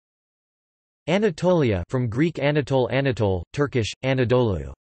Anatolia, from Greek Anatol Anatol, Turkish,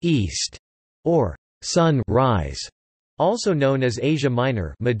 Anadolu, east, or sun rise, also known as Asia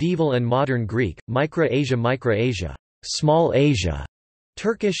Minor, medieval and modern Greek, Micra-Asia, small Asia,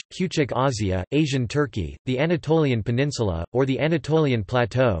 Turkish, Küçük Asya, Asian Turkey, the Anatolian Peninsula, or the Anatolian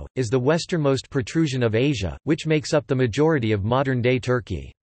Plateau, is the westernmost protrusion of Asia, which makes up the majority of modern-day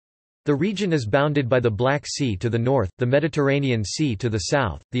Turkey. The region is bounded by the Black Sea to the north, the Mediterranean Sea to the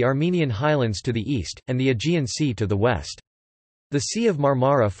south, the Armenian Highlands to the east, and the Aegean Sea to the west. The Sea of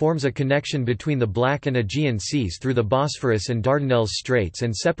Marmara forms a connection between the Black and Aegean Seas through the Bosphorus and Dardanelles Straits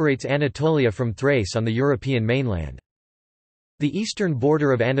and separates Anatolia from Thrace on the European mainland. The eastern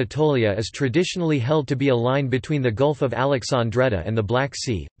border of Anatolia is traditionally held to be a line between the Gulf of Alexandretta and the Black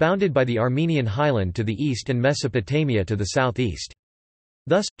Sea, bounded by the Armenian highland to the east and Mesopotamia to the southeast.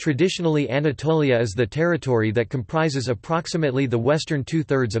 Thus, traditionally Anatolia is the territory that comprises approximately the western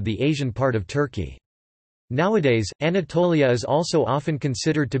two-thirds of the Asian part of Turkey. Nowadays, Anatolia is also often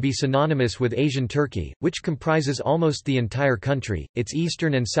considered to be synonymous with Asian Turkey, which comprises almost the entire country. Its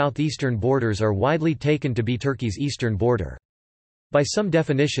eastern and southeastern borders are widely taken to be Turkey's eastern border. By some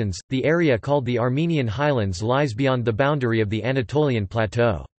definitions, the area called the Armenian Highlands lies beyond the boundary of the Anatolian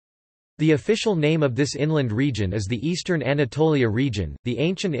Plateau. The official name of this inland region is the Eastern Anatolia region. The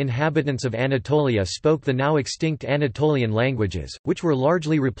ancient inhabitants of Anatolia spoke the now extinct Anatolian languages, which were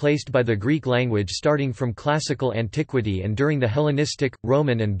largely replaced by the Greek language starting from Classical Antiquity and during the Hellenistic,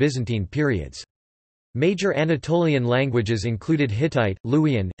 Roman, and Byzantine periods. Major Anatolian languages included Hittite,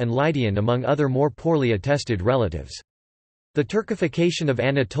 Luwian, and Lydian among other more poorly attested relatives. The Turkification of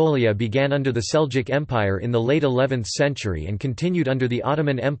Anatolia began under the Seljuk Empire in the late 11th century and continued under the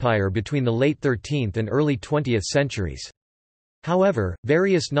Ottoman Empire between the late 13th and early 20th centuries. However,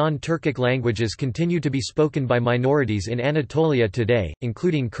 various non-Turkic languages continue to be spoken by minorities in Anatolia today,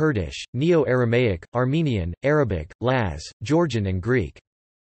 including Kurdish, Neo-Aramaic, Armenian, Arabic, Laz, Georgian and Greek.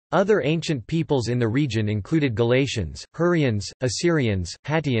 Other ancient peoples in the region included Galatians, Hurrians, Assyrians,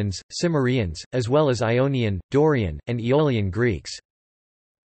 Hattians, Cimmerians, as well as Ionian, Dorian, and Aeolian Greeks.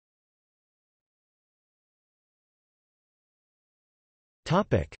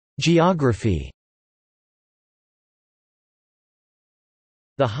 Geography.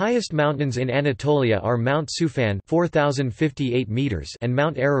 The highest mountains in Anatolia are Mount Sufan 4,058 meters and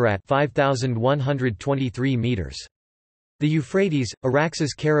Mount Ararat 5,123 meters. The Euphrates,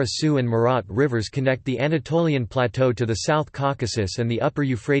 Araxes Kara Su and Murat rivers connect the Anatolian Plateau to the South Caucasus and the upper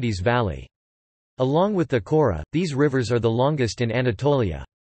Euphrates Valley. Along with the Kora, these rivers are the longest in Anatolia.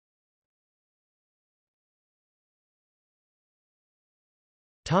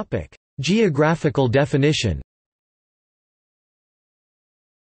 Geographical definition.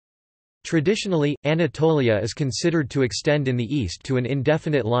 Traditionally, Anatolia is considered to extend in the east to an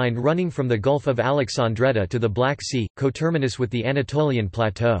indefinite line running from the Gulf of Alexandretta to the Black Sea, coterminous with the Anatolian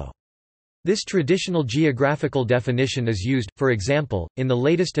Plateau. This traditional geographical definition is used, for example, in the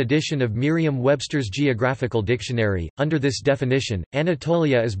latest edition of Merriam-Webster's Geographical Dictionary. Under this definition,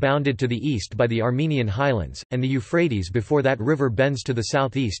 Anatolia is bounded to the east by the Armenian Highlands, and the Euphrates before that river bends to the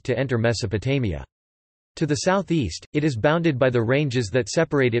southeast to enter Mesopotamia. To the southeast, it is bounded by the ranges that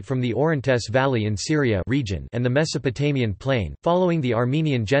separate it from the Orontes Valley in Syria region and the Mesopotamian plain. Following the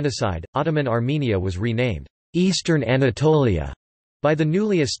Armenian genocide, Ottoman Armenia was renamed Eastern Anatolia by the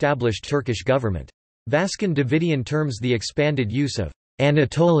newly established Turkish government. Vasconde Davidian terms the expanded use of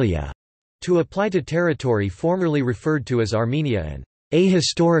Anatolia to apply to territory formerly referred to as Armenia an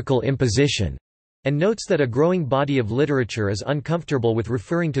ahistorical imposition, and notes that a growing body of literature is uncomfortable with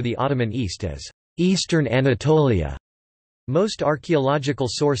referring to the Ottoman East as Eastern Anatolia. Most archaeological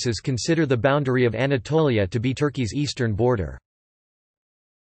sources consider the boundary of Anatolia to be Turkey's eastern border.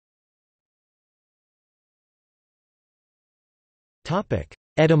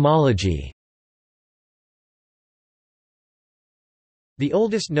 Etymology. The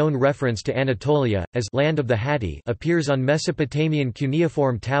oldest known reference to Anatolia, as Land of the Hatti, appears on Mesopotamian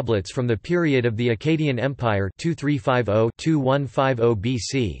cuneiform tablets from the period of the Akkadian Empire 2350–2150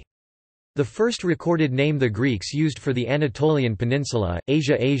 BC. The first recorded name the Greeks used for the Anatolian peninsula,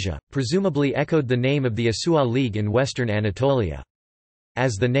 Asia, presumably echoed the name of the Asua League in western Anatolia.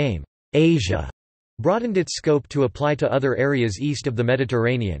 As the name, Asia, broadened its scope to apply to other areas east of the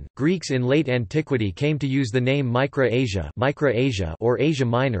Mediterranean, Greeks in late antiquity came to use the name Micra-Asia or Asia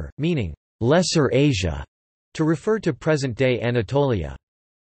Minor, meaning Lesser Asia, to refer to present-day Anatolia.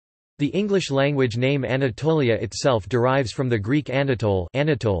 The English-language name Anatolia itself derives from the Greek Anatole,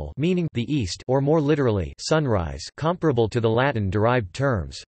 meaning the east, or more literally, sunrise, comparable to the Latin-derived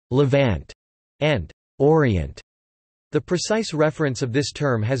terms Levant and Orient. The precise reference of this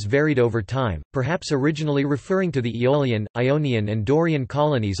term has varied over time, perhaps originally referring to the Aeolian, Ionian and Dorian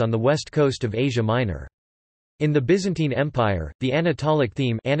colonies on the west coast of Asia Minor. In the Byzantine Empire, the Anatolic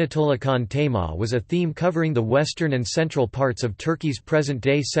theme Anatolikon tema was a theme covering the western and central parts of Turkey's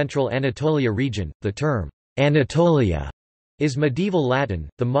present-day Central Anatolia region. The term Anatolia is medieval Latin.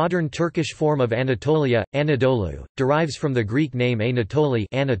 The modern Turkish form of Anatolia, Anadolu, derives from the Greek name Anatoli,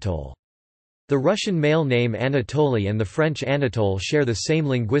 Anatole. The Russian male name Anatoly and the French Anatole share the same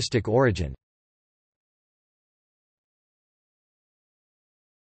linguistic origin.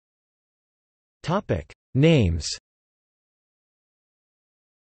 Names.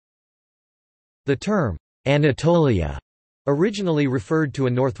 The term Anatolia originally referred to a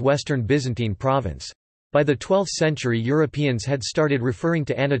northwestern Byzantine province. By the 12th century, Europeans had started referring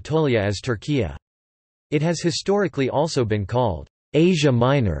to Anatolia as Turkiya. It has historically also been called Asia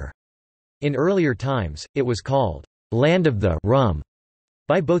Minor. In earlier times, it was called Land of the Rum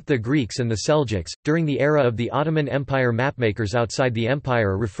by both the Greeks and the Seljuks. During the era of the Ottoman Empire, mapmakers outside the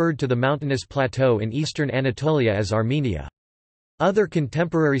empire referred to the mountainous plateau in eastern Anatolia as Armenia. Other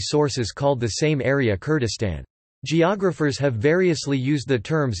contemporary sources called the same area Kurdistan. Geographers have variously used the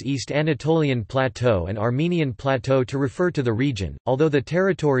terms East Anatolian Plateau and Armenian Plateau to refer to the region, although the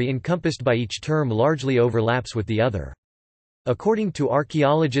territory encompassed by each term largely overlaps with the other. According to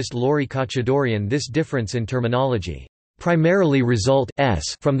archaeologist Lori Kachadorian, this difference in terminology primarily results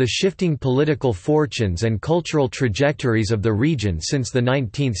from the shifting political fortunes and cultural trajectories of the region since the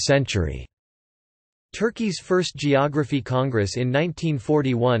 19th century. Turkey's first Geography Congress in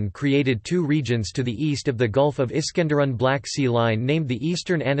 1941 created two regions to the east of the Gulf of Iskenderun Black Sea Line named the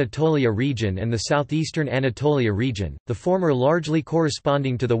Eastern Anatolia region and the Southeastern Anatolia region, the former largely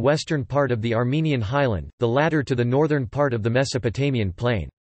corresponding to the western part of the Armenian highland, the latter to the northern part of the Mesopotamian plain.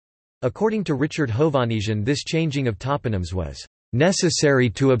 According to Richard Hovannisian, this changing of toponyms was necessary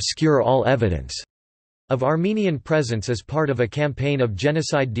to obscure all evidence of Armenian presence as part of a campaign of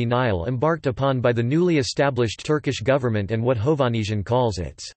genocide denial embarked upon by the newly established Turkish government and what Hovannisian calls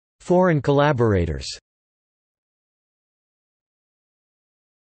its foreign collaborators.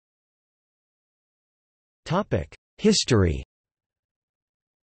 History.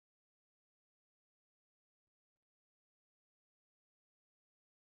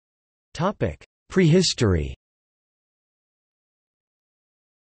 Prehistory.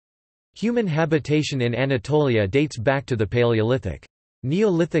 Human habitation in Anatolia dates back to the Paleolithic.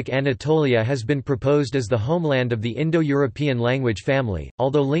 Neolithic Anatolia has been proposed as the homeland of the Indo-European language family,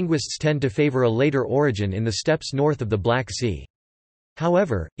 although linguists tend to favor a later origin in the steppes north of the Black Sea.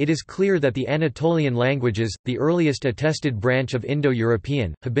 However, it is clear that the Anatolian languages, the earliest attested branch of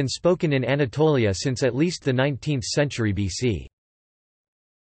Indo-European, have been spoken in Anatolia since at least the 19th century BC.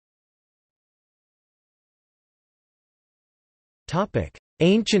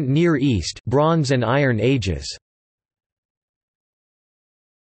 Ancient Near East, Bronze and Iron Ages.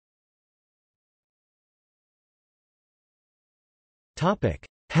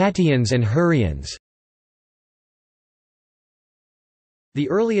 Hattians and Hurrians. The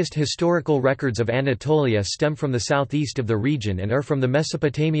earliest historical records of Anatolia stem from the southeast of the region and are from the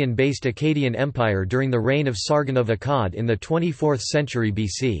Mesopotamian-based Akkadian Empire during the reign of Sargon of Akkad in the 24th century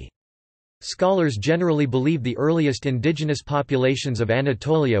BC. Scholars generally believe the earliest indigenous populations of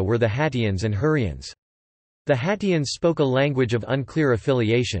Anatolia were the Hattians and Hurrians. The Hattians spoke a language of unclear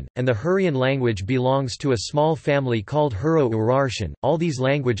affiliation, and the Hurrian language belongs to a small family called Hurro-Urartian. All these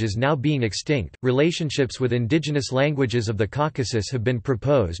languages now being extinct, relationships with indigenous languages of the Caucasus have been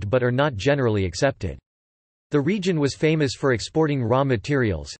proposed but are not generally accepted. The region was famous for exporting raw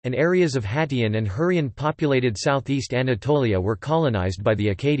materials, and areas of Hattian and Hurrian populated southeast Anatolia were colonized by the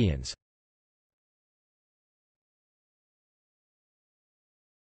Akkadians.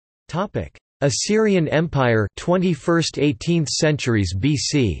 Assyrian Empire 21st–18th centuries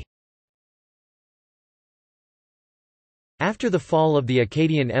BC. After the fall of the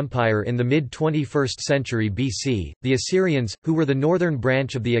Akkadian Empire in the mid-21st century BC, the Assyrians, who were the northern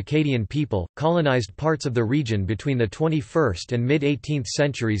branch of the Akkadian people, colonized parts of the region between the 21st and mid-18th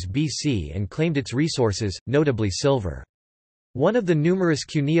centuries BC and claimed its resources, notably silver. One of the numerous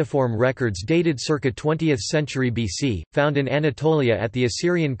cuneiform records dated circa 20th century BC, found in Anatolia at the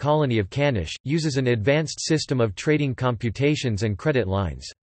Assyrian colony of Kanish, uses an advanced system of trading computations and credit lines.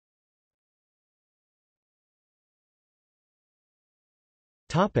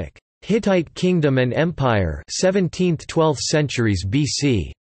 Hittite Kingdom and Empire 17th–12th centuries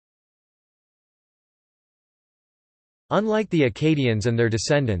BC. Unlike the Akkadians and their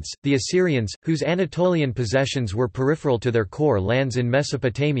descendants, the Assyrians, whose Anatolian possessions were peripheral to their core lands in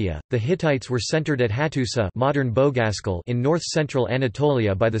Mesopotamia, the Hittites were centered at Hattusa, modern Bogaskal, in north-central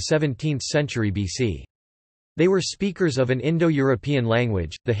Anatolia by the 17th century BC. They were speakers of an Indo-European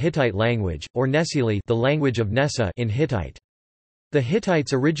language, the Hittite language, or Nesili, the language of Nessa in Hittite. The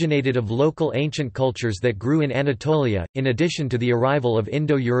Hittites originated of local ancient cultures that grew in Anatolia, in addition to the arrival of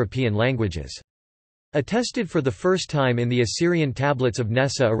Indo-European languages. Attested for the first time in the Assyrian tablets of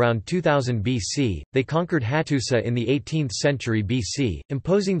Nessa around 2000 BC, they conquered Hattusa in the 18th century BC,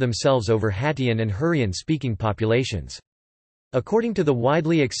 imposing themselves over Hattian and Hurrian speaking populations. According to the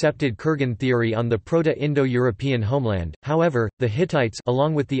widely accepted Kurgan theory on the Proto-Indo-European homeland, however, the Hittites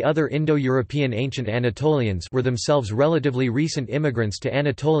along with the other Indo-European ancient Anatolians were themselves relatively recent immigrants to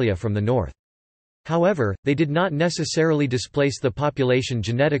Anatolia from the north. However, they did not necessarily displace the population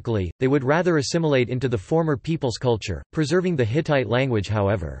genetically, they would rather assimilate into the former people's culture, preserving the Hittite language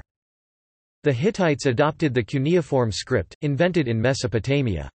however. The Hittites adopted the cuneiform script, invented in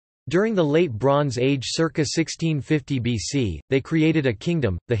Mesopotamia. During the Late Bronze Age circa 1650 BC, they created a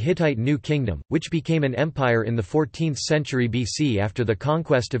kingdom, the Hittite New Kingdom, which became an empire in the 14th century BC after the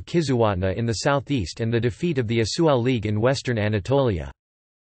conquest of Kizzuwatna in the southeast and the defeat of the Asual League in western Anatolia.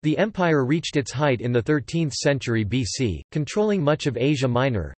 The empire reached its height in the 13th century BC, controlling much of Asia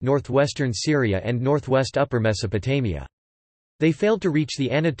Minor, northwestern Syria and northwest Upper Mesopotamia. They failed to reach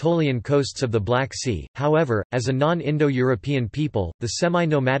the Anatolian coasts of the Black Sea, however, as a non-Indo-European people, the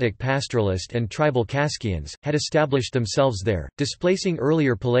semi-nomadic pastoralist and tribal Kaskians, had established themselves there, displacing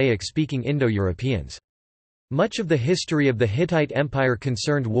earlier Palaic-speaking Indo-Europeans. Much of the history of the Hittite Empire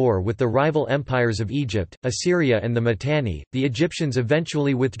concerned war with the rival empires of Egypt, Assyria and the Mitanni. The Egyptians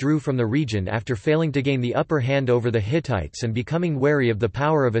eventually withdrew from the region after failing to gain the upper hand over the Hittites and becoming wary of the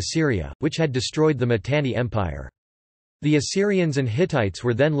power of Assyria, which had destroyed the Mitanni Empire. The Assyrians and Hittites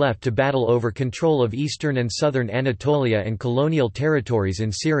were then left to battle over control of eastern and southern Anatolia and colonial territories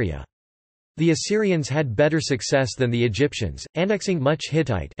in Syria. The Assyrians had better success than the Egyptians, annexing much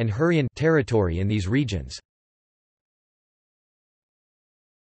Hittite and Hurrian territory in these regions.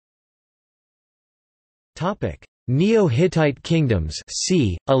 Neo-Hittite kingdoms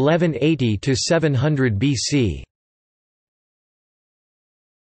c. 1180 to 700 BC.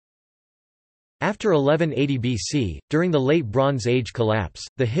 After 1180 BC, during the Late Bronze Age collapse,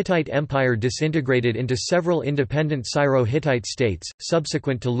 the Hittite Empire disintegrated into several independent Syro-Hittite states,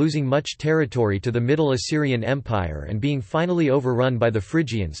 subsequent to losing much territory to the Middle Assyrian Empire and being finally overrun by the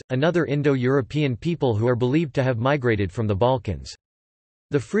Phrygians, another Indo-European people who are believed to have migrated from the Balkans.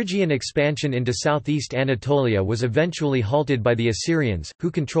 The Phrygian expansion into southeast Anatolia was eventually halted by the Assyrians, who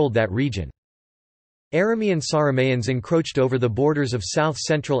controlled that region. Aramean Saramaeans encroached over the borders of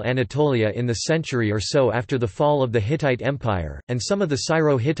south-central Anatolia in the century or so after the fall of the Hittite Empire, and some of the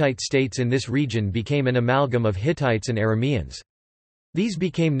Syro-Hittite states in this region became an amalgam of Hittites and Arameans. These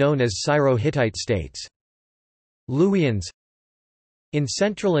became known as Syro-Hittite states. Luwians. In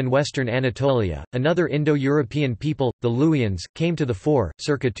central and western Anatolia, another Indo-European people, the Luwians, came to the fore,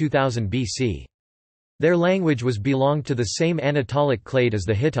 circa 2000 BC. Their language was belonged to the same Anatolic clade as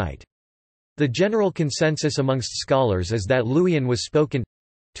the Hittite. The general consensus amongst scholars is that Luwian was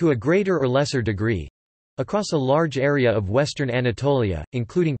spoken—to a greater or lesser degree—across a large area of western Anatolia,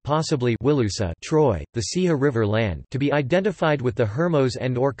 including possibly Wilusa, Troy, the Siha River land to be identified with the Hermos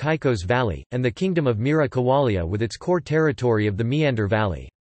and or Caicos Valley, and the kingdom of Mira Kawalia with its core territory of the Meander Valley.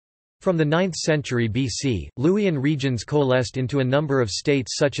 From the 9th century BC, Luwian regions coalesced into a number of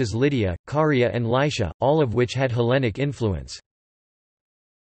states such as Lydia, Caria and Lycia, all of which had Hellenic influence.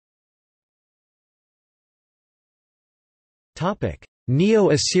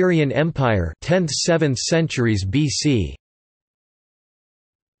 Neo-Assyrian Empire 10th–7th centuries BC.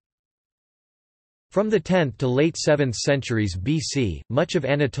 From the 10th to late 7th centuries BC, much of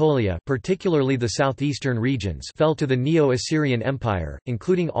Anatolia, particularly the southeastern regions, fell to the Neo-Assyrian Empire,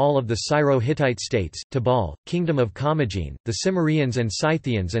 including all of the Syro-Hittite states, Tabal, Kingdom of Commagene, the Cimmerians and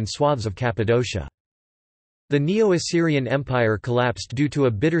Scythians and swaths of Cappadocia. The Neo-Assyrian Empire collapsed due to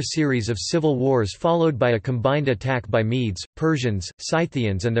a bitter series of civil wars followed by a combined attack by Medes, Persians,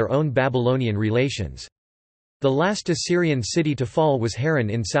 Scythians and their own Babylonian relations. The last Assyrian city to fall was Haran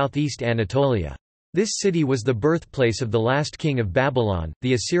in southeast Anatolia. This city was the birthplace of the last king of Babylon,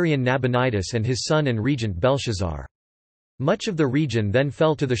 the Assyrian Nabonidus and his son and regent Belshazzar. Much of the region then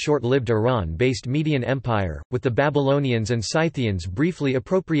fell to the short-lived Iran-based Median Empire, with the Babylonians and Scythians briefly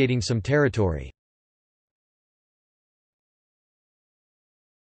appropriating some territory.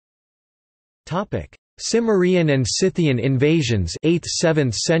 Cimmerian and Scythian invasions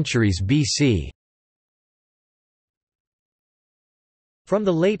 8th–7th centuries BC. From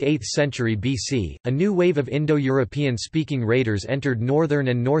the late 8th century BC, a new wave of Indo-European-speaking raiders entered northern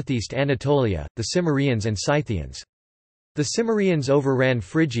and northeast Anatolia, the Cimmerians and Scythians. The Cimmerians overran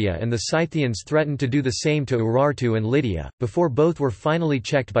Phrygia and the Scythians threatened to do the same to Urartu and Lydia, before both were finally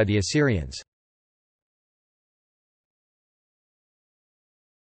checked by the Assyrians.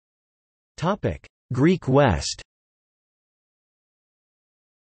 Greek West.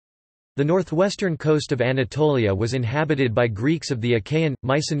 The northwestern coast of Anatolia was inhabited by Greeks of the Achaean,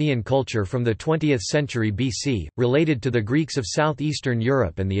 Mycenaean culture from the 20th century BC, related to the Greeks of southeastern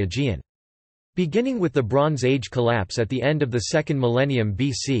Europe and the Aegean. Beginning with the Bronze Age collapse at the end of the 2nd millennium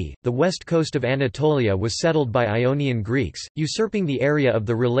BC, the west coast of Anatolia was settled by Ionian Greeks, usurping the area of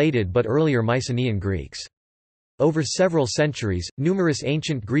the related but earlier Mycenaean Greeks. Over several centuries, numerous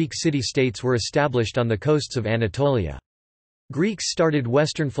ancient Greek city-states were established on the coasts of Anatolia. Greeks started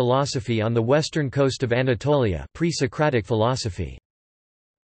Western philosophy on the western coast of Anatolia, pre-Socratic philosophy.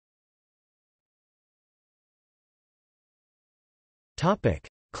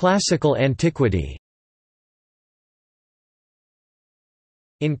 Classical Antiquity.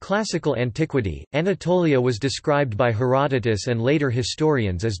 In Classical Antiquity, Anatolia was described by Herodotus and later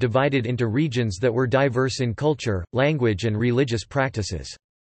historians as divided into regions that were diverse in culture, language and religious practices.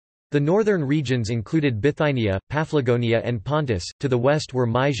 The northern regions included Bithynia, Paphlagonia and Pontus, to the west were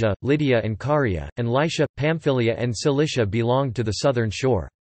Mysia, Lydia and Caria, and Lycia, Pamphylia and Cilicia belonged to the southern shore.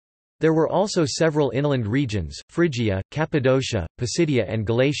 There were also several inland regions, Phrygia, Cappadocia, Pisidia and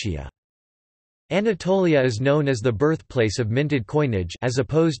Galatia. Anatolia is known as the birthplace of minted coinage as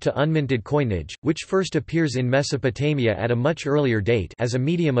opposed to unminted coinage, which first appears in Mesopotamia at a much earlier date as a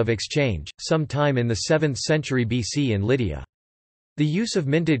medium of exchange, sometime in the 7th century BC in Lydia. The use of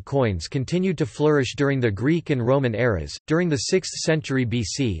minted coins continued to flourish during the Greek and Roman eras. During the 6th century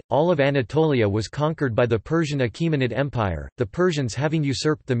BC, all of Anatolia was conquered by the Persian Achaemenid Empire, the Persians having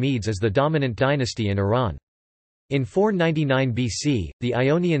usurped the Medes as the dominant dynasty in Iran. In 499 BC, the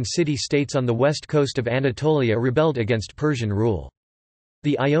Ionian city-states on the west coast of Anatolia rebelled against Persian rule.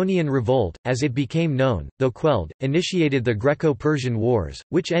 The Ionian Revolt, as it became known, though quelled, initiated the Greco-Persian Wars,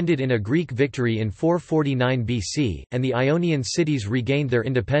 which ended in a Greek victory in 449 BC, and the Ionian cities regained their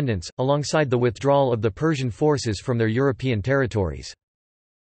independence, alongside the withdrawal of the Persian forces from their European territories.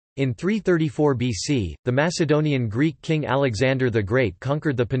 In 334 BC, the Macedonian Greek king Alexander the Great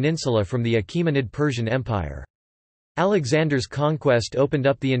conquered the peninsula from the Achaemenid Persian Empire. Alexander's conquest opened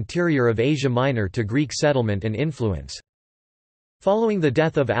up the interior of Asia Minor to Greek settlement and influence. Following the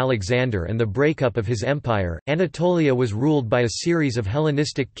death of Alexander and the breakup of his empire, Anatolia was ruled by a series of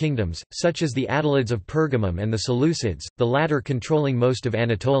Hellenistic kingdoms, such as the Attalids of Pergamum and the Seleucids, the latter controlling most of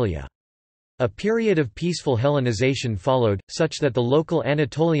Anatolia. A period of peaceful Hellenization followed, such that the local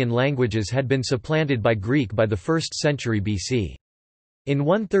Anatolian languages had been supplanted by Greek by the 1st century BC. In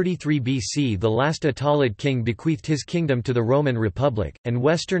 133 BC the last Attalid king bequeathed his kingdom to the Roman Republic, and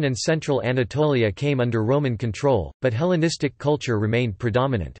western and central Anatolia came under Roman control, but Hellenistic culture remained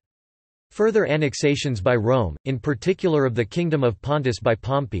predominant. Further annexations by Rome, in particular of the Kingdom of Pontus by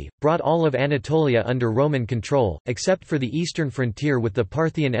Pompey, brought all of Anatolia under Roman control, except for the eastern frontier with the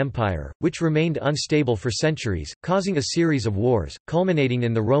Parthian Empire, which remained unstable for centuries, causing a series of wars, culminating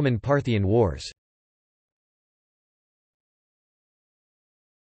in the Roman-Parthian Wars.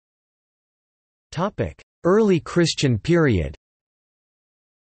 Early Christian period.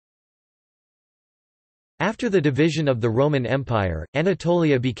 After the division of the Roman Empire,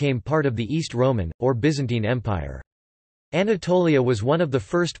 Anatolia became part of the East Roman, or Byzantine Empire. Anatolia was one of the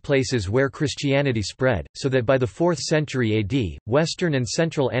first places where Christianity spread, so that by the 4th century AD, western and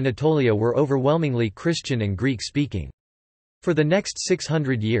central Anatolia were overwhelmingly Christian and Greek-speaking. For the next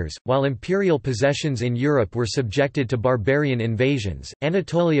 600 years, while imperial possessions in Europe were subjected to barbarian invasions,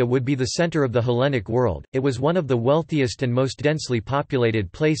 Anatolia would be the center of the Hellenic world. It was one of the wealthiest and most densely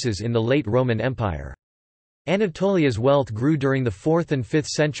populated places in the late Roman Empire. Anatolia's wealth grew during the 4th and 5th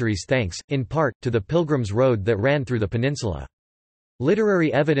centuries thanks, in part, to the Pilgrims' Road that ran through the peninsula.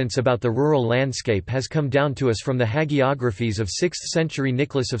 Literary evidence about the rural landscape has come down to us from the hagiographies of 6th century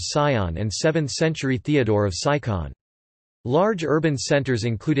Nicholas of Sion and 7th century Theodore of Sicyon. Large urban centers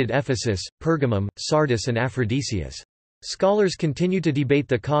included Ephesus, Pergamum, Sardis and Aphrodisias. Scholars continue to debate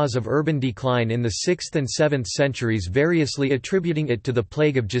the cause of urban decline in the 6th and 7th centuries, variously attributing it to the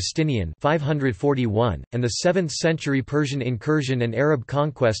plague of Justinian 541, and the 7th century Persian incursion and Arab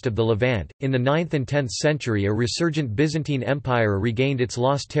conquest of the Levant. In the 9th and 10th century a resurgent Byzantine Empire regained its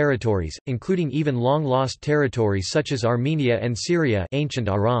lost territories, including even long-lost territories such as Armenia and Syria, ancient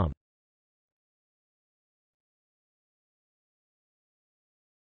Aram.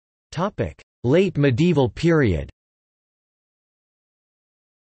 Late medieval period.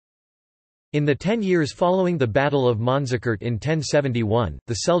 In the 10 years following the Battle of Manzikert in 1071,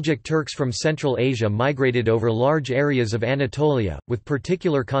 the Seljuk Turks from Central Asia migrated over large areas of Anatolia, with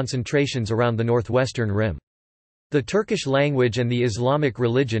particular concentrations around the northwestern rim. The Turkish language and the Islamic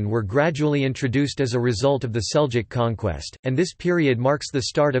religion were gradually introduced as a result of the Seljuk conquest, and this period marks the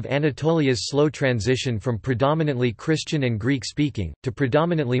start of Anatolia's slow transition from predominantly Christian and Greek-speaking, to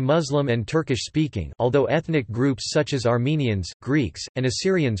predominantly Muslim and Turkish-speaking, although ethnic groups such as Armenians, Greeks, and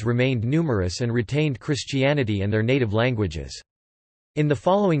Assyrians remained numerous and retained Christianity and their native languages. In the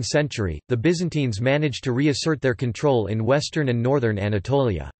following century, the Byzantines managed to reassert their control in western and northern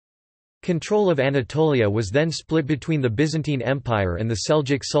Anatolia. Control of Anatolia was then split between the Byzantine Empire and the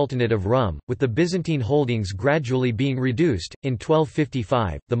Seljuk Sultanate of Rum, with the Byzantine holdings gradually being reduced. In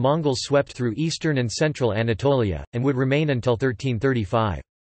 1255, the Mongols swept through eastern and central Anatolia, and would remain until 1335.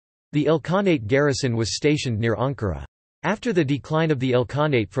 The Ilkhanate garrison was stationed near Ankara. After the decline of the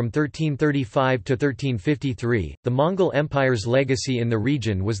Ilkhanate from 1335 to 1353, the Mongol Empire's legacy in the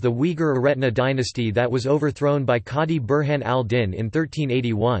region was the Uyghur-Eretna dynasty that was overthrown by Qadi Burhan al-Din in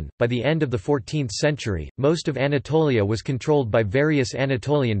 1381. By the end of the 14th century, most of Anatolia was controlled by various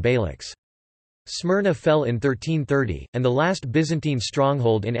Anatolian beyliks. Smyrna fell in 1330, and the last Byzantine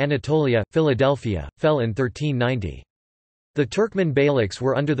stronghold in Anatolia, Philadelphia, fell in 1390. The Turkmen beyliks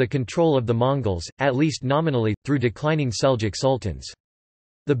were under the control of the Mongols, at least nominally, through declining Seljuk sultans.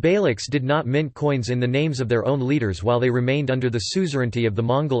 The beyliks did not mint coins in the names of their own leaders while they remained under the suzerainty of the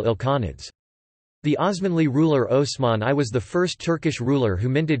Mongol Ilkhanids. The Osmanli ruler Osman I was the first Turkish ruler who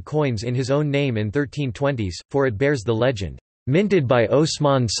minted coins in his own name in 1320s, for it bears the legend, "minted by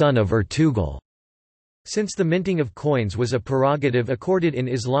Osman son of Ertugrul." Since the minting of coins was a prerogative accorded in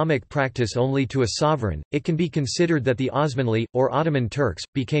Islamic practice only to a sovereign, it can be considered that the Osmanli, or Ottoman Turks,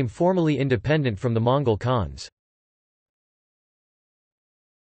 became formally independent from the Mongol Khans.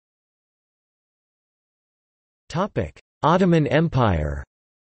 Ottoman Empire.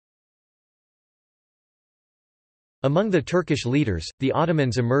 Among the Turkish leaders, the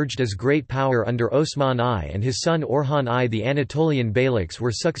Ottomans emerged as great power under Osman I and his son Orhan I. The Anatolian beyliks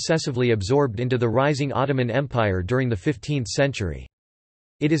were successively absorbed into the rising Ottoman Empire during the 15th century.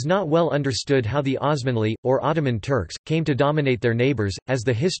 It is not well understood how the Osmanli, or Ottoman Turks, came to dominate their neighbours, as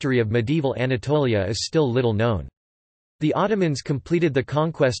the history of medieval Anatolia is still little known. The Ottomans completed the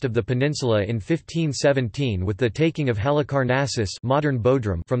conquest of the peninsula in 1517 with the taking of Halicarnassus, modern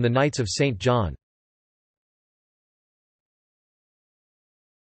Bodrum, from the Knights of St. John.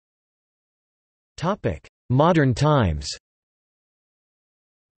 Modern times.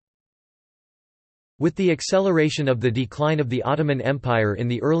 With the acceleration of the decline of the Ottoman Empire in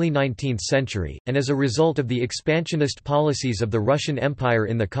the early 19th century, and as a result of the expansionist policies of the Russian Empire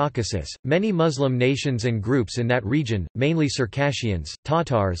in the Caucasus, many Muslim nations and groups in that region, mainly Circassians,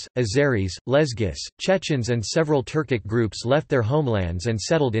 Tatars, Azeris, Lezgis, Chechens and several Turkic groups left their homelands and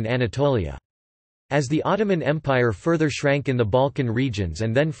settled in Anatolia. As the Ottoman Empire further shrank in the Balkan regions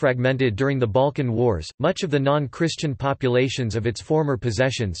and then fragmented during the Balkan Wars, much of the non-Christian populations of its former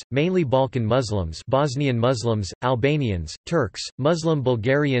possessions, mainly Balkan Muslims, Bosnian Muslims, Albanians, Turks, Muslim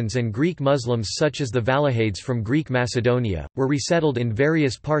Bulgarians and Greek Muslims such as the Valahades from Greek Macedonia, were resettled in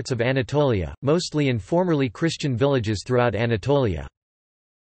various parts of Anatolia, mostly in formerly Christian villages throughout Anatolia.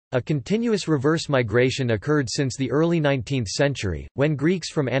 A continuous reverse migration occurred since the early 19th century, when Greeks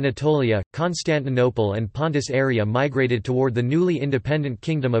from Anatolia, Constantinople and Pontus area migrated toward the newly independent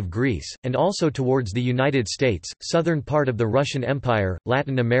Kingdom of Greece, and also towards the United States, southern part of the Russian Empire,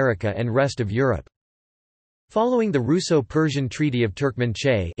 Latin America and rest of Europe. Following the Russo-Persian Treaty of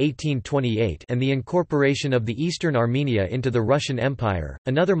Turkmenchay 1828 and the incorporation of the eastern Armenia into the Russian Empire,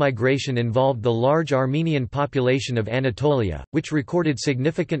 another migration involved the large Armenian population of Anatolia, which recorded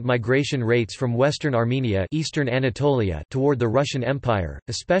significant migration rates from western Armenia, eastern Anatolia toward the Russian Empire,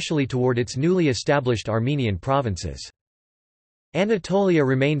 especially toward its newly established Armenian provinces. Anatolia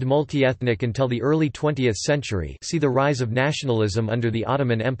remained multi-ethnic until the early 20th century. See the rise of nationalism under the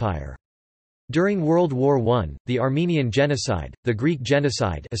Ottoman Empire. During World War I, the Armenian genocide, the Greek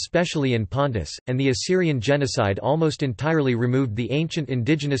genocide especially in Pontus, and the Assyrian genocide almost entirely removed the ancient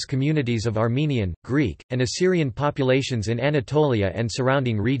indigenous communities of Armenian, Greek, and Assyrian populations in Anatolia and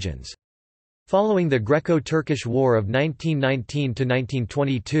surrounding regions. Following the Greco-Turkish War of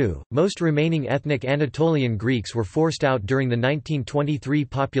 1919–1922, most remaining ethnic Anatolian Greeks were forced out during the 1923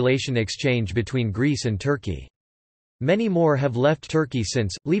 population exchange between Greece and Turkey. Many more have left Turkey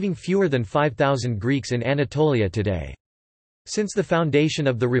since, leaving fewer than 5,000 Greeks in Anatolia today. Since the foundation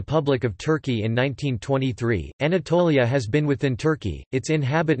of the Republic of Turkey in 1923, Anatolia has been within Turkey, its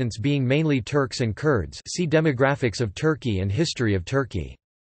inhabitants being mainly Turks and Kurds. See Demographics of Turkey and History of Turkey.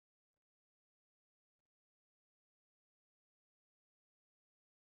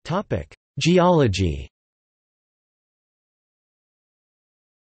 Geology.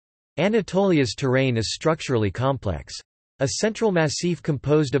 Anatolia's terrain is structurally complex. A central massif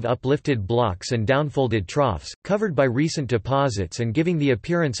composed of uplifted blocks and downfolded troughs, covered by recent deposits and giving the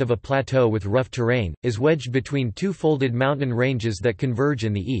appearance of a plateau with rough terrain, is wedged between two folded mountain ranges that converge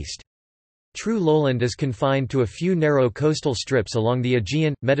in the east. True lowland is confined to a few narrow coastal strips along the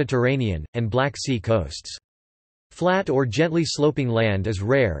Aegean, Mediterranean, and Black Sea coasts. Flat or gently sloping land is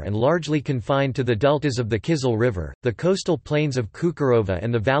rare and largely confined to the deltas of the Kizil River, the coastal plains of Cukurova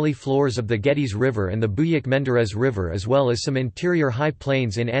and the valley floors of the Gediz River and the Buyuk-Menderes River, as well as some interior high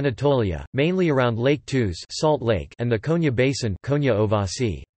plains in Anatolia, mainly around Lake Tuz Salt Lake and the Konya Basin Konya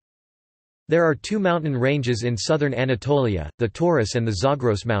Ovasi. There are two mountain ranges in southern Anatolia, the Taurus and the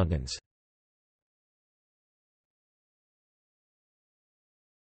Zagros Mountains.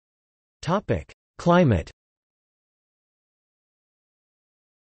 Climate.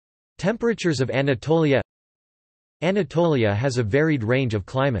 Temperatures of Anatolia. Anatolia has a varied range of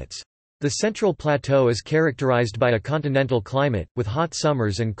climates. The central plateau is characterized by a continental climate, with hot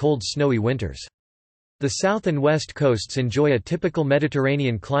summers and cold snowy winters. The south and west coasts enjoy a typical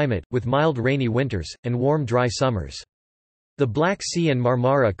Mediterranean climate, with mild rainy winters, and warm dry summers. The Black Sea and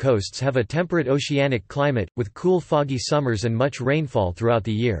Marmara coasts have a temperate oceanic climate, with cool foggy summers and much rainfall throughout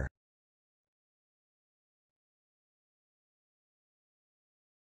the year.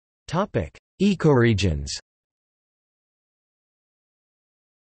 Ecoregions.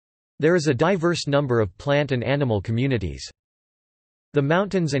 There is a diverse number of plant and animal communities. The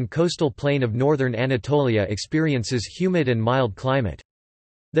mountains and coastal plain of northern Anatolia experiences humid and mild climate.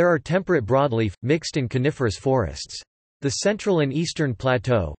 There are temperate broadleaf, mixed and coniferous forests. The central and eastern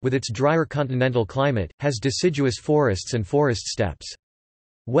plateau, with its drier continental climate, has deciduous forests and forest steppes.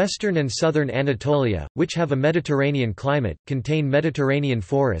 Western and southern Anatolia, which have a Mediterranean climate, contain Mediterranean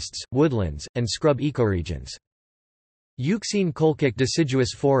forests, woodlands, and scrub ecoregions. Euxine-Kolchak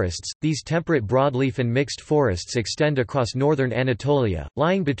deciduous forests. These temperate broadleaf and mixed forests extend across northern Anatolia,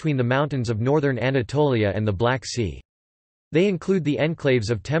 lying between the mountains of northern Anatolia and the Black Sea. They include the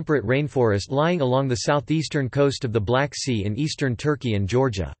enclaves of temperate rainforest lying along the southeastern coast of the Black Sea in eastern Turkey and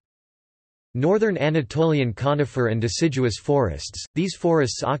Georgia. Northern Anatolian conifer and deciduous forests. These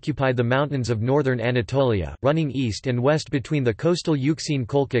forests occupy the mountains of northern Anatolia, running east and west between the coastal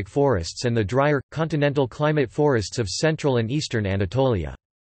Euxine-Kolchak forests and the drier, continental climate forests of central and eastern Anatolia.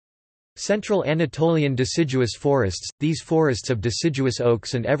 Central Anatolian deciduous forests. These forests of deciduous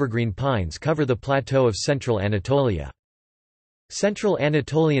oaks and evergreen pines cover the plateau of central Anatolia. Central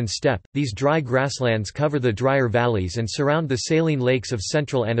Anatolian steppe. These dry grasslands cover the drier valleys and surround the saline lakes of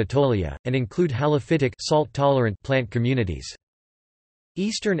central Anatolia, and include halophytic salt-tolerant plant communities.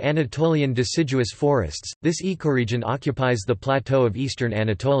 Eastern Anatolian deciduous forests. This ecoregion occupies the plateau of eastern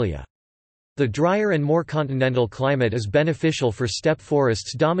Anatolia. The drier and more continental climate is beneficial for steppe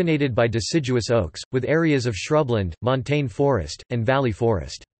forests dominated by deciduous oaks, with areas of shrubland, montane forest, and valley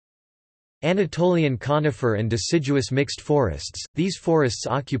forest. Anatolian conifer and deciduous mixed forests. These forests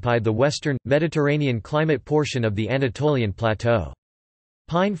occupy the western, Mediterranean climate portion of the Anatolian plateau.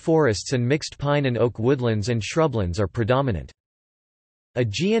 Pine forests and mixed pine and oak woodlands and shrublands are predominant.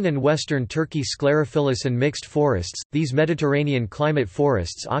 Aegean and western Turkey sclerophyllous and mixed forests. These Mediterranean climate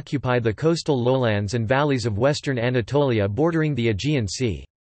forests occupy the coastal lowlands and valleys of western Anatolia bordering the Aegean Sea.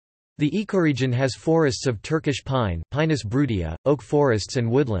 The ecoregion has forests of Turkish pine, Pinus brutia, oak forests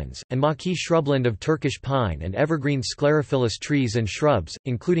and woodlands, and maquis shrubland of Turkish pine and evergreen sclerophyllous trees and shrubs,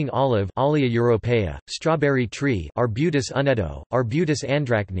 including olive Olea europaea, strawberry tree Arbutus unedo, Arbutus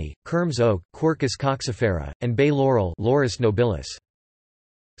andrachni, Kermes oak Quercus coxifera, and bay laurel Laurus nobilis.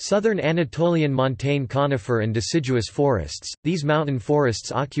 Southern Anatolian montane conifer and deciduous forests. These mountain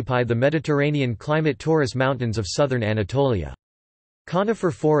forests occupy the Mediterranean climate Taurus mountains of southern Anatolia.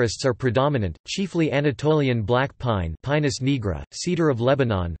 Conifer forests are predominant, chiefly Anatolian black pine Pinus nigra, cedar of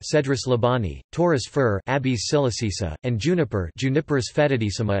Lebanon Cedrus libani, Taurus fir Abies silicisa, and juniper Juniperus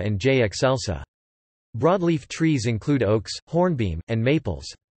fetidissima and J. excelsa. Broadleaf trees include oaks, hornbeam, and maples.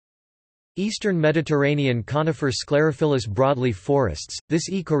 Eastern Mediterranean conifer sclerophyllous broadleaf forests. This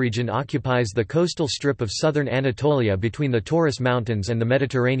ecoregion occupies the coastal strip of southern Anatolia between the Taurus Mountains and the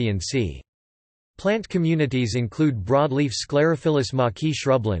Mediterranean Sea. Plant communities include broadleaf sclerophyllous maquis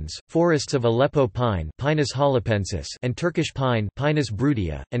shrublands, forests of Aleppo pine Pinus halepensis and Turkish pine Pinus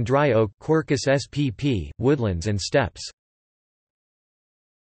brutia, and dry oak Quercus spp, woodlands and steppes.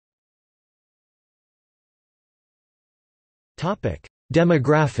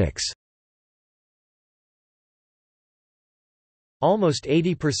 Demographics. Almost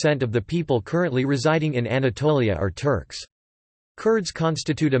 80% of the people currently residing in Anatolia are Turks. Kurds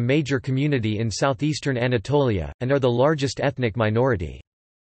constitute a major community in southeastern Anatolia, and are the largest ethnic minority.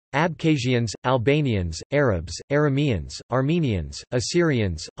 Abkhazians, Albanians, Arabs, Arameans, Armenians,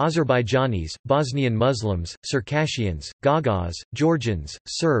 Assyrians, Azerbaijanis, Bosnian Muslims, Circassians, Gagauz, Georgians,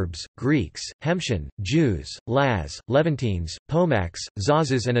 Serbs, Greeks, Hemshan, Jews, Laz, Levantines, Pomaks,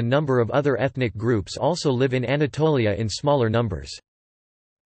 Zazas and a number of other ethnic groups also live in Anatolia in smaller numbers.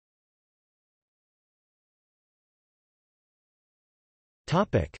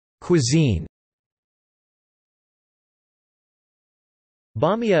 Cuisine.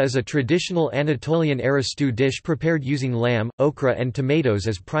 Bamia is a traditional Anatolian-era stew dish prepared using lamb, okra and tomatoes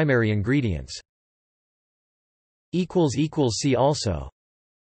as primary ingredients. See also